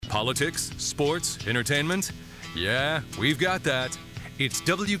Politics, sports, entertainment? Yeah, we've got that. It's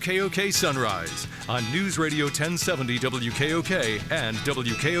WKOK Sunrise on News Radio 1070 WKOK and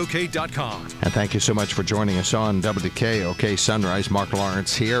WKOK.com. And thank you so much for joining us on WKOK Sunrise. Mark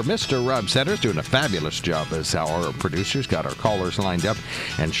Lawrence here. Mr. Rob Setter's doing a fabulous job as our producers. Got our callers lined up.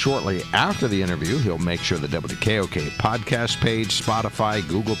 And shortly after the interview, he'll make sure the WKOK podcast page, Spotify,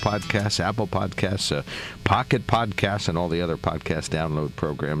 Google Podcasts, Apple Podcasts, Pocket Podcasts, and all the other podcast download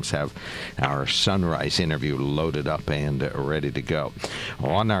programs have our Sunrise interview loaded up and ready to go.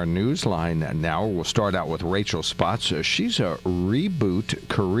 On our news line now, we'll start out with Racheal Spotts. She's a Reboot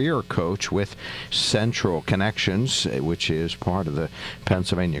Career Coach with Central Connections, which is part of the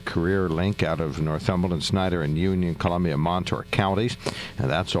Pennsylvania CareerLink out of Northumberland, Snyder, and Union, Columbia, Montour Counties. And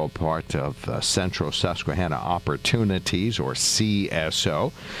that's all part of Central Susquehanna Opportunities, or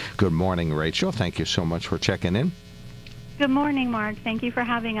CSO. Good morning, Racheal. Thank you so much for checking in. Good morning, Mark. Thank you for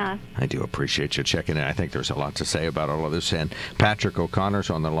having us. I do appreciate you checking in. I think there's a lot to say about all of this. And Patrick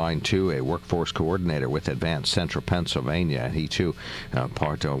O'Connor's on the line, too, a workforce coordinator with Advanced Central Pennsylvania. He, too,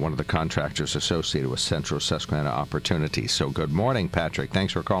 one of the contractors associated with Central Susquehanna Opportunities. So good morning, Patrick.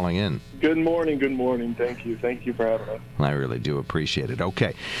 Thanks for calling in. Good morning. Good morning. Thank you. Thank you for having us. I really do appreciate it.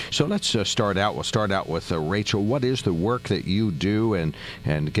 Okay, so let's start out. We'll start out with Racheal. What is the work that you do? And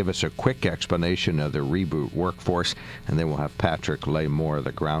give us a quick explanation of the Reboot Workforce, and then we'll have Patrick lay more of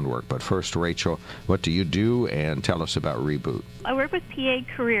the groundwork. But first, Racheal, what do you do? And tell us about Reboot. I work with PA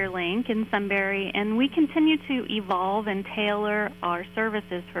CareerLink in Sunbury, and we continue to evolve and tailor our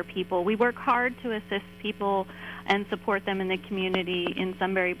services for people. We work hard to assist people and support them in the community in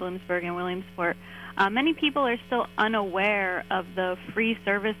Sunbury, Bloomsburg, and Williamsport. Many people are still unaware of the free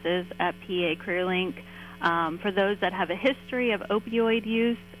services at PA CareerLink. For those that have a history of opioid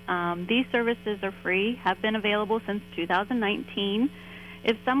use, these services are free, have been available since 2019.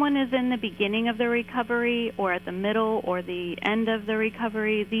 If someone is in the beginning of the recovery or at the middle or the end of the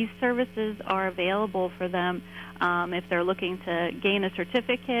recovery, these services are available for them if they're looking to gain a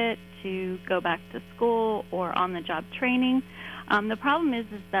certificate, to go back to school, or on-the-job training. The problem is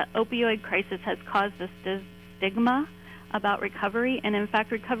that opioid crisis has caused a stigma about recovery, and in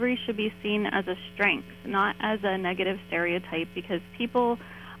fact, recovery should be seen as a strength, not as a negative stereotype, because people,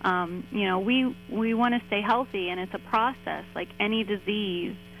 we want to stay healthy, and it's a process like any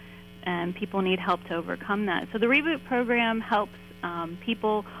disease, and people need help to overcome that. So the Reboot program helps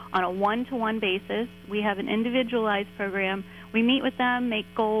people on a one-to-one basis. We have an individualized program. We meet with them, make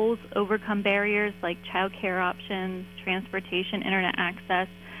goals, overcome barriers like child care options, transportation, internet access.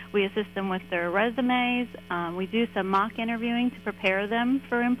 We assist them with their resumes. We do some mock interviewing to prepare them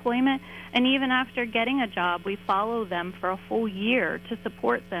for employment. And even after getting a job, we follow them for a full year to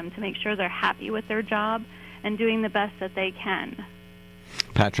support them to make sure they're happy with their job and doing the best that they can.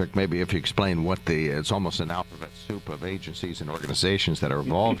 Patrick, maybe if you explain what it's almost an alphabet soup of agencies and organizations that are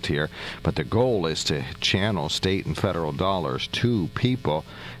involved here, but the goal is to channel state and federal dollars to people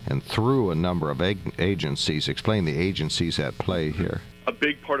and through a number of agencies. Explain the agencies at play here. A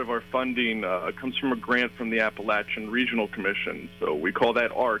big part of our funding comes from a grant from the Appalachian Regional Commission. So we call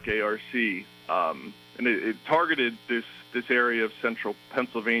that ARC, A-R-C. And it targeted this area of central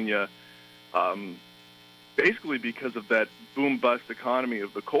Pennsylvania basically because of that boom-bust economy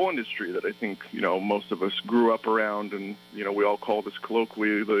of the coal industry that I think, most of us grew up around, and, we all call this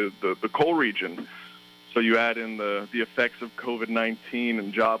colloquially the coal region. So you add in the effects of COVID-19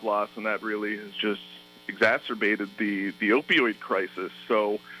 and job loss, and that really has just exacerbated the opioid crisis.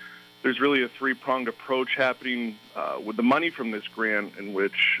 So there's really a three-pronged approach happening with the money from this grant, in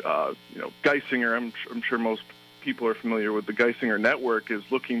which, Geisinger, I'm sure most people are familiar with the Geisinger network, is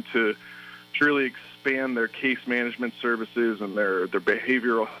looking to really expand their case management services and their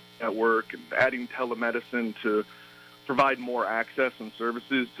behavioral network, and adding telemedicine to provide more access and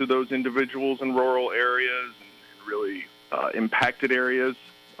services to those individuals in rural areas and really impacted areas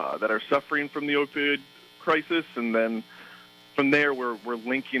that are suffering from the opioid crisis. And then from there, we're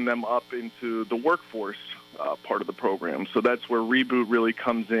linking them up into the workforce part of the program. So that's where Reboot really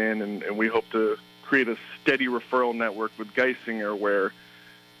comes in, and we hope to create a steady referral network with Geisinger where,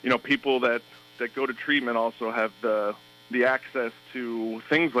 people that go to treatment also have the access to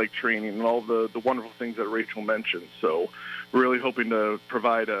things like training and all the wonderful things that Racheal mentioned. So we're really hoping to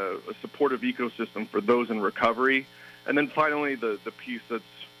provide a supportive ecosystem for those in recovery. And then finally, the piece that's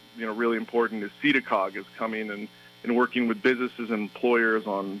really important is CEDACOG is coming and working with businesses and employers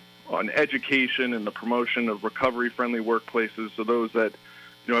on education and the promotion of recovery-friendly workplaces, so those that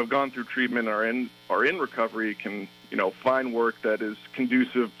have gone through treatment and are in recovery can find work that is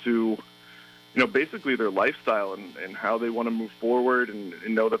conducive to basically their lifestyle and how they want to move forward and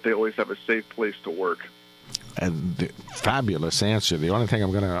know that they always have a safe place to work. Fabulous answer. The only thing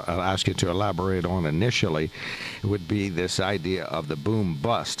I'm going to ask you to elaborate on initially would be this idea of the boom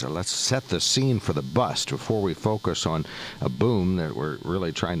bust. Let's set the scene for the bust before we focus on a boom that we're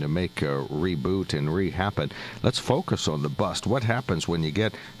really trying to make a reboot and re-happen. Let's focus on the bust. What happens when you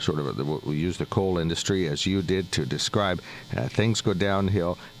get sort of, we use the coal industry as you did to describe, things go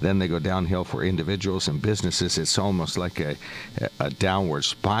downhill, then they go downhill for individuals and businesses. It's almost like a downward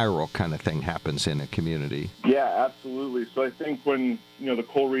spiral kind of thing happens in a community. Yeah, absolutely. So I think when, the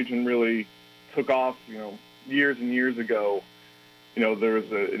coal region really took off, years and years ago, there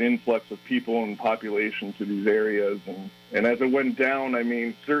was an influx of people and population to these areas. And as it went down,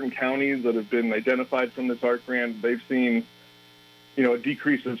 certain counties that have been identified from this ARC grant, they've seen, a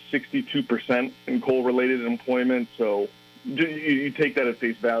decrease of 62% in coal-related employment. So you take that at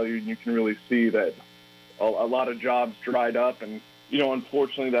face value, and you can really see that a lot of jobs dried up. And,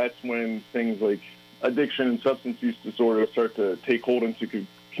 unfortunately, that's when things like addiction and substance use disorder start to take hold into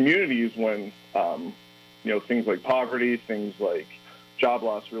communities when, things like poverty, things like job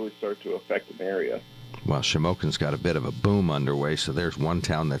loss really start to affect an area. Well, Shamokin's got a bit of a boom underway, so there's one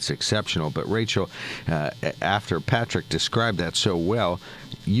town that's exceptional. But Racheal, after Patrick described that so well,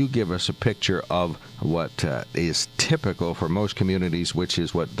 you give us a picture of what is typical for most communities, which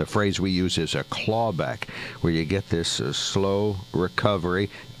is what the phrase we use is a clawback, where you get this slow recovery,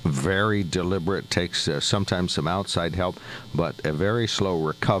 very deliberate, takes sometimes some outside help, but a very slow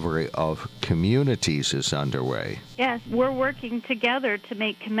recovery of communities is underway. Yes, we're working together to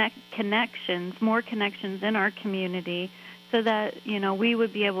make connections, more connections in our community, so that, we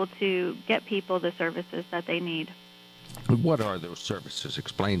would be able to get people the services that they need. What are those services?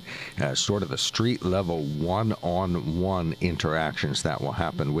 Explain sort of the street-level one-on-one interactions that will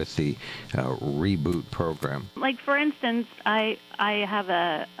happen with the Reboot program. Like, for instance, I have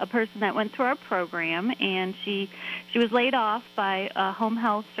a person that went through our program, and she was laid off by a home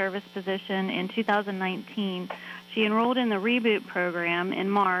health service position in 2019. She enrolled in the Reboot program in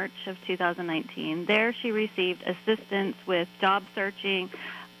March of 2019. There she received assistance with job searching,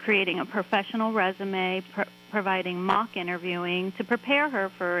 creating a professional resume, providing mock interviewing to prepare her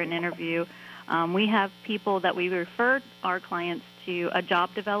for an interview. We have people that we refer our clients to a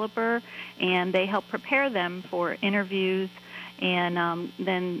job developer, and they help prepare them for interviews and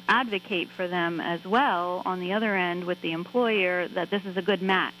then advocate for them as well on the other end with the employer that this is a good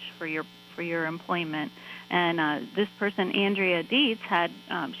match for your employment. And this person, Andrea Dietz, had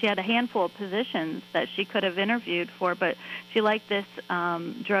a handful of positions that she could have interviewed for, but she liked this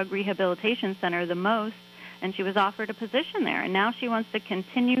drug rehabilitation center the most, and she was offered a position there. And now she wants to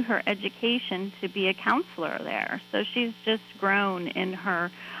continue her education to be a counselor there. So she's just grown in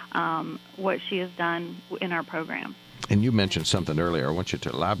her what she has done in our program. And you mentioned something earlier I want you to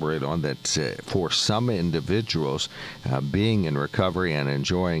elaborate on that. For some individuals, being in recovery and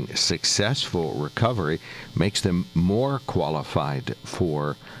enjoying successful recovery makes them more qualified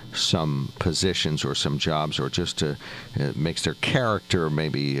for some positions or some jobs, or just makes their character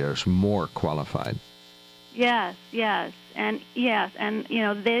maybe more qualified. Yes. And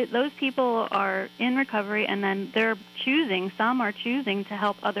those people are in recovery, and then some are choosing to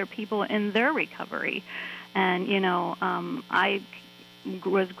help other people in their recovery. And, I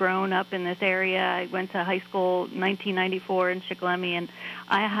was grown up in this area. I went to high school 1994 in Shikellamy, and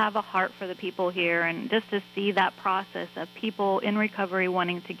I have a heart for the people here. And just to see that process of people in recovery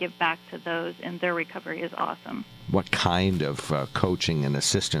wanting to give back to those in their recovery is awesome. What kind of coaching and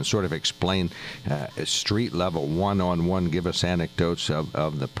assistance? Sort of explain street level, one-on-one. Give us anecdotes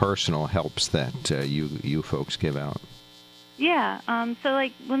of the personal helps that you folks give out. Yeah, so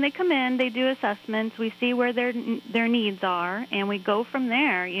like when they come in, they do assessments. We see where their needs are, and we go from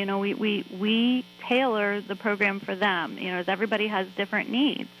there. We tailor the program for them. As everybody has different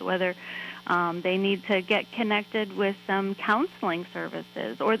needs, whether they need to get connected with some counseling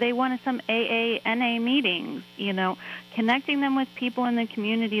services, or they want some AA/NA meetings. Connecting them with people in the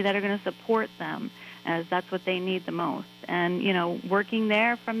community that are going to support them, as that's what they need the most. And working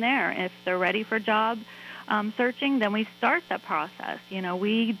from there. If they're ready for job searching, then we start that process.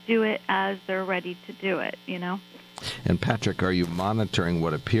 We do it as they're ready to do it, And Patrick, are you monitoring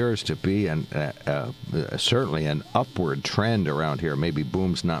what appears to be certainly an upward trend around here? Maybe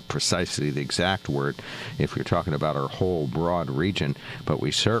boom's not precisely the exact word if you're talking about our whole broad region, but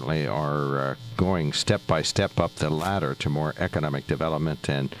we certainly are going step by step up the ladder to more economic development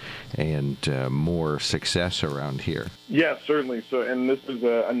and more success around here. Yeah, certainly. So, and this is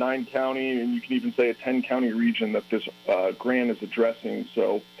a 9-county, and you can even say a 10-county region that this grant is addressing.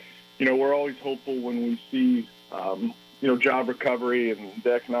 So, we're always hopeful when we see, job recovery and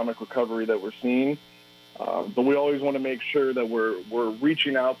the economic recovery that we're seeing. But we always want to make sure that we're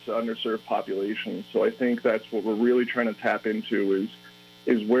reaching out to underserved populations. So I think that's what we're really trying to tap into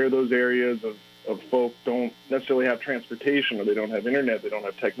is where those areas of folk don't necessarily have transportation, or they don't have internet, they don't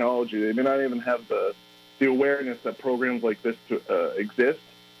have technology, they may not even have the awareness that programs like this exist.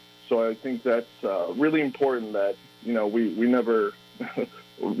 So I think that's really important that, we never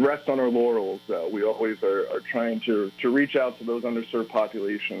rest on our laurels. We always are trying to reach out to those underserved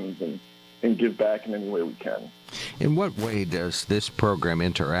populations and give back in any way we can. In what way does this program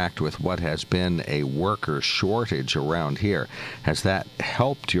interact with what has been a worker shortage around here? Has that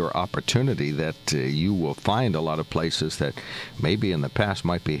helped your opportunity that you will find a lot of places that maybe in the past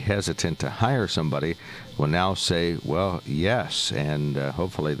might be hesitant to hire somebody will now say, well, yes, and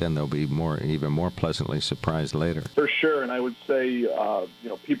hopefully then they'll be even more pleasantly surprised later? For sure, and I would say,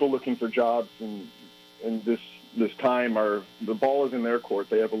 people looking for jobs in this time the ball is in their court.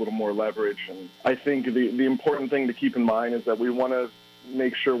 They have a little more leverage, and I think the important thing to keep in mind is that we want to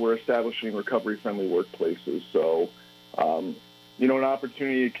make sure we're establishing recovery-friendly workplaces. So, an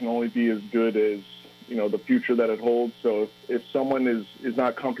opportunity can only be as good as the future that it holds. So if someone is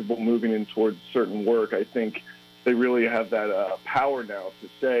not comfortable moving in towards certain work, I think they really have that power now to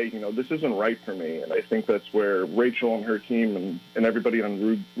say, this isn't right for me. And I think that's where Racheal and her team and everybody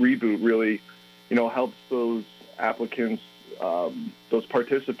on Reboot really, helps those applicants, those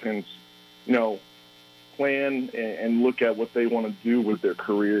participants, plan and look at what they want to do with their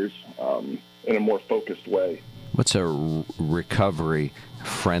careers in a more focused way. What's a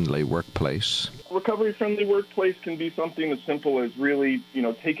recovery-friendly workplace? Recovery-friendly workplace can be something as simple as really,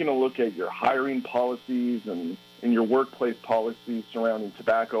 taking a look at your hiring policies and your workplace policies surrounding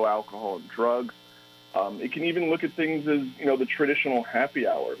tobacco, alcohol, and drugs. It can even look at things as, the traditional happy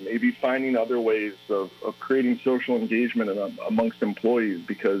hour, maybe finding other ways of creating social engagement amongst employees,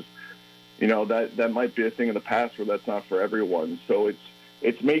 because, that might be a thing of the past where that's not for everyone. So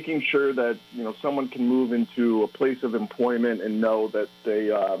it's making sure that, someone can move into a place of employment and know that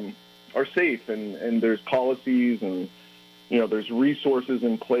they are safe and there's policies and, there's resources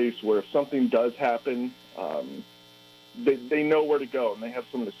in place where if something does happen, they know where to go, and they have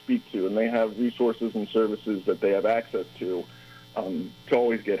someone to speak to, and they have resources and services that they have access to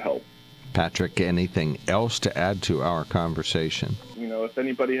always get help. Patrick, anything else to add to our conversation? If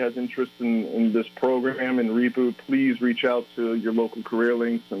anybody has interest in this program and Reboot, please reach out to your local career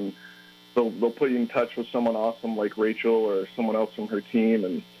links, and they'll put you in touch with someone awesome like Racheal or someone else from her team.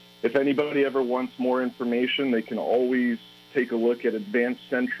 And if anybody ever wants more information, they can always take a look at Advanced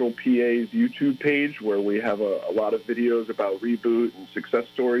Central PA's YouTube page, where we have a lot of videos about Reboot and success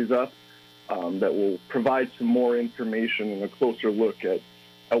stories up that will provide some more information and a closer look at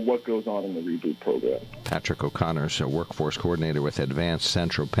what goes on in the Reboot program. Patrick O'Connor's a workforce coordinator with Advanced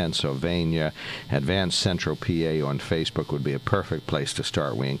Central Pennsylvania. Advanced Central PA on Facebook would be a perfect place to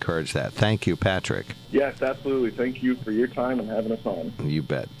start. We encourage that. Thank you, Patrick. Yes, absolutely. Thank you for your time and having us on. You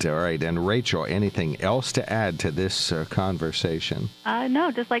bet. All right. And Racheal, anything else to add to this conversation?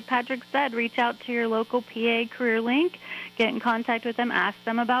 No, just like Patrick said, reach out to your local PA Career Link, get in contact with them, ask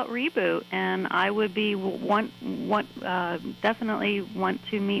them about Reboot, and I would be definitely want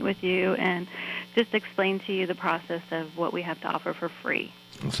to meet with you and just explain to you the process of what we have to offer for free.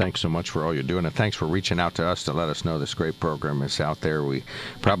 Well, thanks so much for all you're doing, and thanks for reaching out to us to let us know this great program is out there. We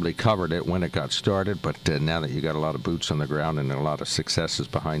probably covered it when it got started, but now that you got a lot of boots on the ground and a lot of successes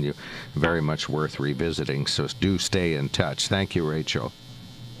behind you, very much worth revisiting. So do stay in touch. Thank you, Racheal.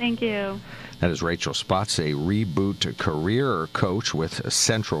 Thank you. That is Racheal Spotts, a Reboot Career Coach with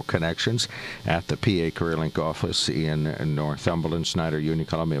Central Connections at the PA CareerLink office in Northumberland, Snyder, Union,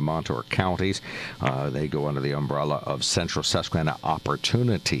 Columbia, Montour Counties. They go under the umbrella of Central Susquehanna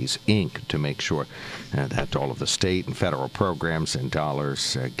Opportunities, Inc., to make sure that all of the state and federal programs and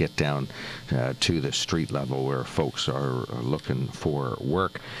dollars get down to the street level where folks are looking for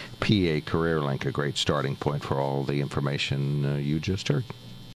work. PA CareerLink, a great starting point for all the information you just heard.